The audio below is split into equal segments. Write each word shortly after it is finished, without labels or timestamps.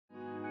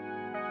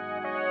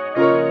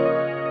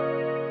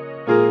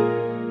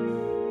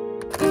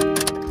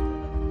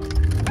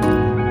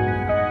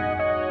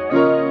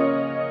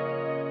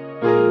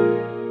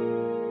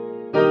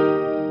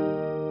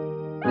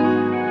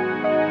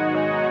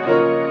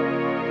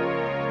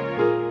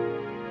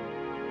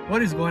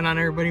What is going on,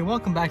 everybody?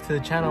 Welcome back to the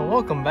channel.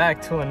 Welcome back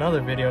to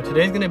another video.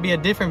 Today's gonna be a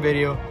different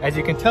video. As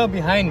you can tell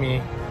behind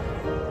me,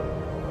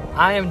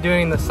 I am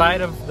doing the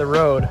side of the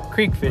road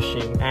creek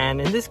fishing, and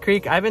in this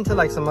creek I've been to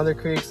like some other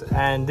creeks,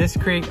 and this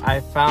creek I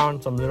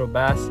found some little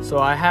bass. So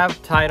I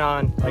have tied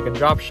on like a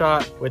drop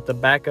shot with the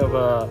back of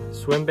a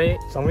swim bait,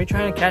 so I'm gonna be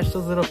trying to catch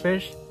those little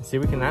fish and see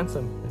if we can land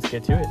some. Let's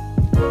get to it.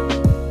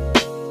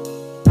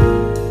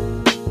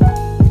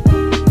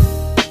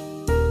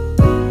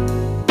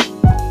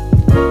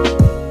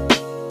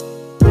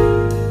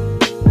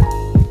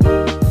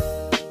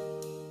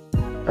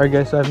 Alright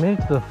guys, so I've made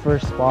it to the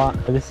first spot.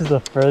 This is the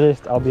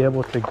furthest I'll be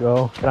able to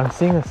go, but I'm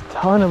seeing a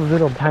ton of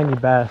little tiny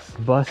bass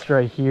bust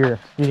right here,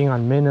 feeding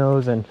on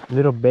minnows and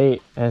little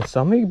bait, and so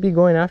I'm gonna be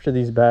going after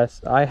these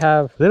bass. I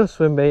have little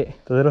swim bait,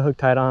 the little hook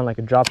tied on like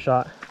a drop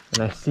shot,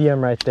 and I see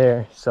them right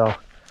there, so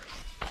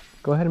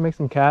go ahead and make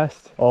some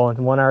casts. Oh, and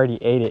one already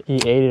ate it. He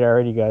ate it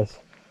already, guys.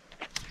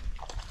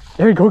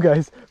 There you go,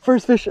 guys.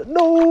 First fish.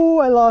 No,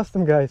 I lost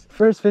him, guys.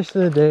 First fish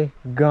of the day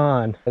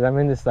gone. I'm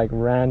in this like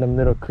random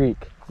little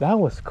creek. That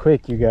was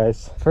quick, you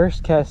guys.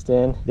 First cast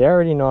in. They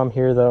already know I'm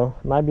here though.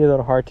 It might be a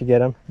little hard to get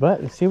them,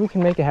 but let's see if we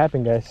can make it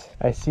happen, guys.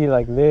 I see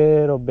like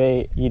little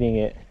bait eating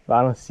it, but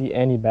I don't see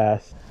any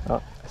bass.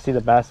 Oh, I see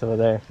the bass over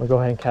there. We'll go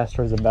ahead and cast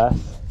towards the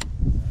bass.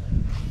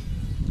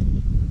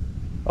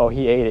 Oh,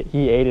 he ate it.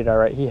 He ate it, all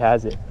right. He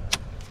has it.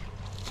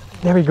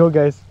 There we go,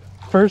 guys.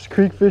 First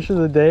creek fish of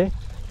the day.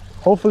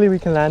 Hopefully we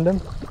can land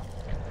him.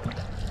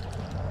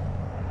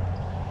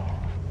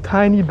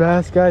 Tiny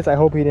bass, guys. I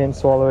hope he didn't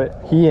swallow it.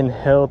 He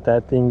inhaled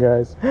that thing,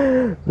 guys.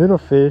 Little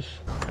fish.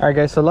 All right,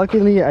 guys, so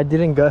luckily I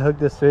didn't gut hook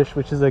this fish,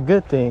 which is a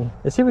good thing.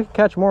 Let's see if we can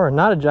catch more.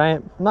 Not a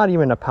giant, not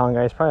even a pound,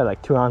 guys, probably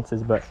like 2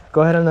 ounces, but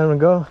go ahead and let him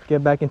go.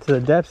 Get back into the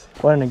depths.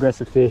 What an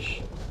aggressive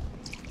fish.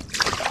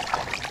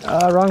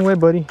 Wrong way,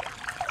 buddy.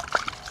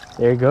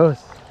 There he goes.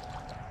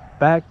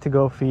 Back to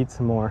go feed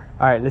some more.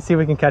 All right, let's see if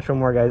we can catch one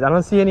more, guys. I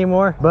don't see any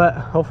more, but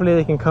hopefully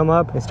they can come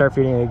up and start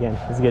feeding it again.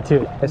 Let's get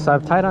to it. Okay, so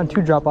I've tied on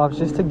 2 drop-offs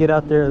just to get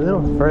out there a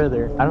little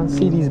further. I don't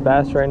see these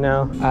bass right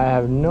now. I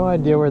have no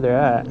idea where they're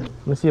at.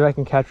 Let's see if I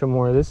can catch one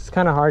more. This is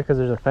kind of hard because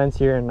there's a fence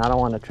here and I don't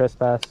want to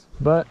trespass,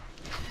 but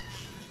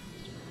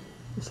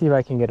let's see if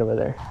I can get over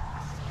there.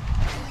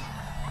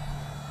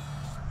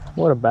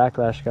 What a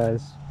backlash,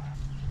 guys.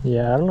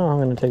 Yeah, I don't know how I'm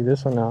gonna take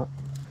this one out.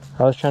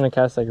 I was trying to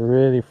cast like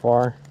really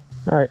far.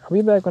 All right, I'll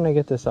be back when I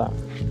get this out.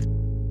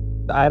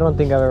 I don't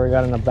think I've ever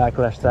gotten a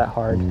backlash that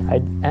hard. I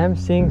am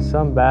seeing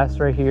some bass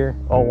right here.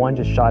 Oh, one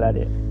just shot at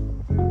it.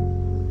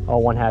 Oh,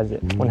 one has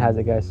it. One has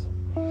it, guys.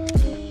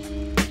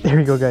 There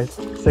we go, guys.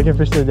 Second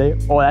fish of the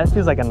day. Oh, that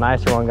feels like a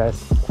nicer one,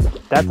 guys.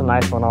 That's a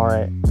nice one, all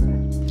right.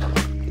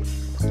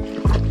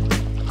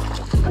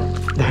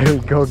 There we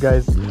go,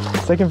 guys.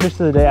 Second fish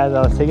of the day as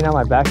I was taking out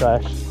my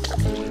backlash.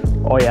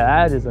 Oh yeah,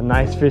 that is a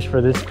nice fish for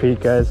this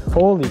creek, guys.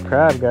 Holy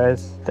crap,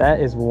 guys. That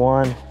is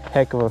one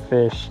heck of a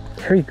fish.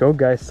 There you go,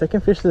 guys.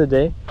 Second fish of the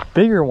day.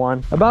 Bigger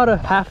one, about a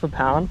half a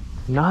pound.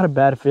 Not a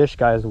bad fish,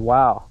 guys.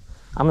 Wow,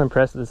 I'm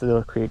impressed with this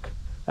little creek.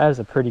 That is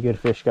a pretty good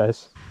fish,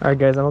 guys. All right,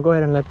 guys, I'm gonna go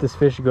ahead and let this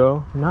fish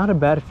go. Not a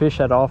bad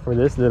fish at all for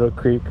this little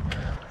creek.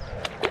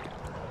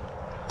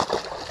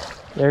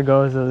 There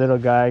goes the little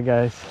guy,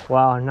 guys.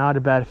 Wow, not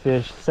a bad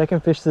fish.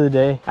 Second fish of the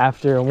day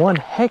after one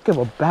heck of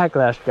a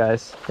backlash,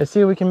 guys. Let's see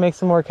if we can make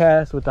some more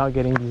casts without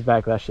getting these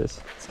backlashes.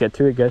 Let's get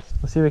to it, guys.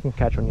 Let's see if we can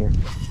catch one here.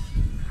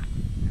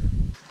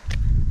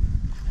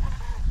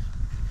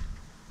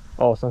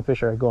 Oh, some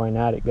fish are going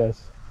at it,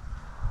 guys.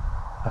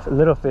 A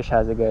little fish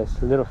has it, guys.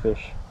 A little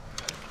fish.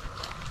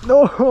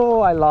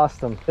 No, I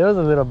lost him. It was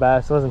a little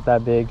bass. It wasn't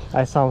that big.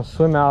 I saw him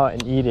swim out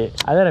and eat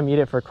it. I let him eat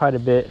it for quite a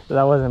bit, but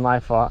that wasn't my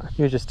fault.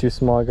 He was just too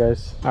small,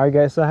 guys. All right,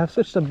 guys, so I have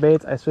switched up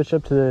baits. I switched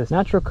up to this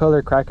natural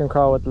color crack and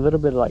crawl with a little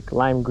bit of like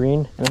lime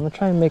green, and I'm gonna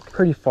try and make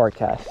pretty far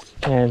casts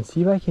and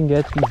see if I can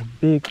get these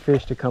big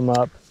fish to come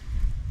up.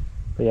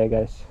 But yeah,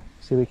 guys,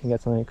 see if we can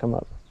get something to come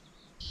up.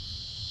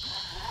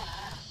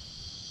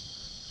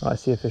 Oh, I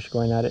see a fish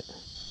going at it.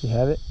 You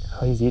have it?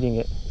 Oh, he's eating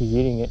it. He's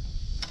eating it.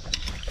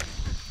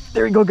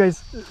 There we go, guys.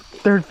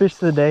 Third fish of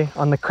the day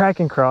on the crack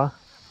and crawl.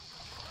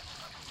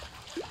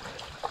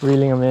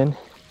 Reeling them in.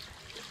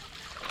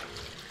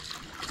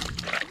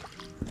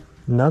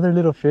 Another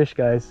little fish,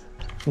 guys.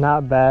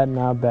 Not bad,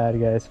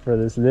 guys, for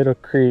this little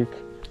creek.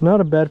 Not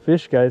a bad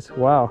fish, guys.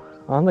 Wow.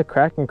 On the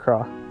crack and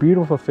crawl.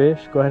 Beautiful fish.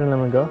 Go ahead and let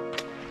him go.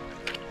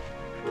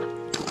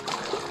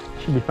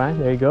 Should be fine.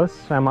 There he goes.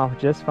 Swam off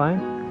just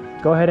fine.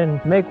 Go ahead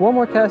and make one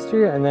more cast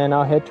here, and then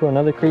I'll head to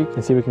another creek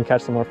and see if we can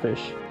catch some more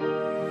fish.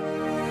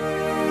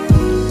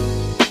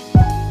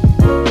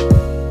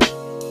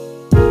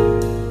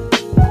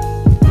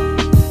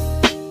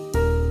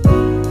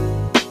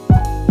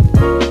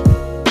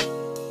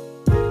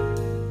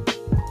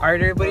 Alright,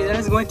 everybody, that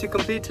is going to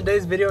complete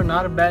today's video,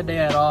 not a bad day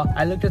at all.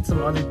 I looked at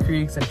some other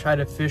creeks and tried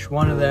to fish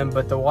one of them,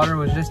 but the water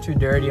was just too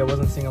dirty. I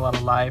wasn't seeing a lot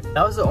of life.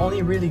 That was the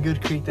only really good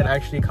creek that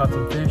actually caught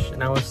some fish,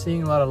 and I was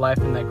seeing a lot of life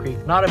in that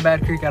creek. Not a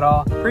bad creek at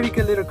all. Pretty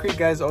good little creek,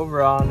 guys,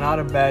 overall. Not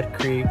a bad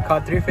creek.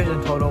 Caught 3 fish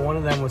in total. One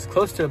of them was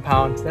close to a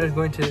pound. So that is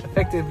going to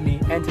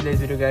effectively end today's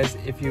video, guys.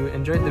 If you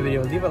enjoyed the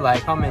video, leave a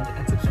like, comment,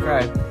 and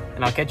subscribe.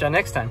 And I'll catch y'all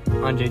next time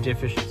on JJ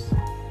Fishes.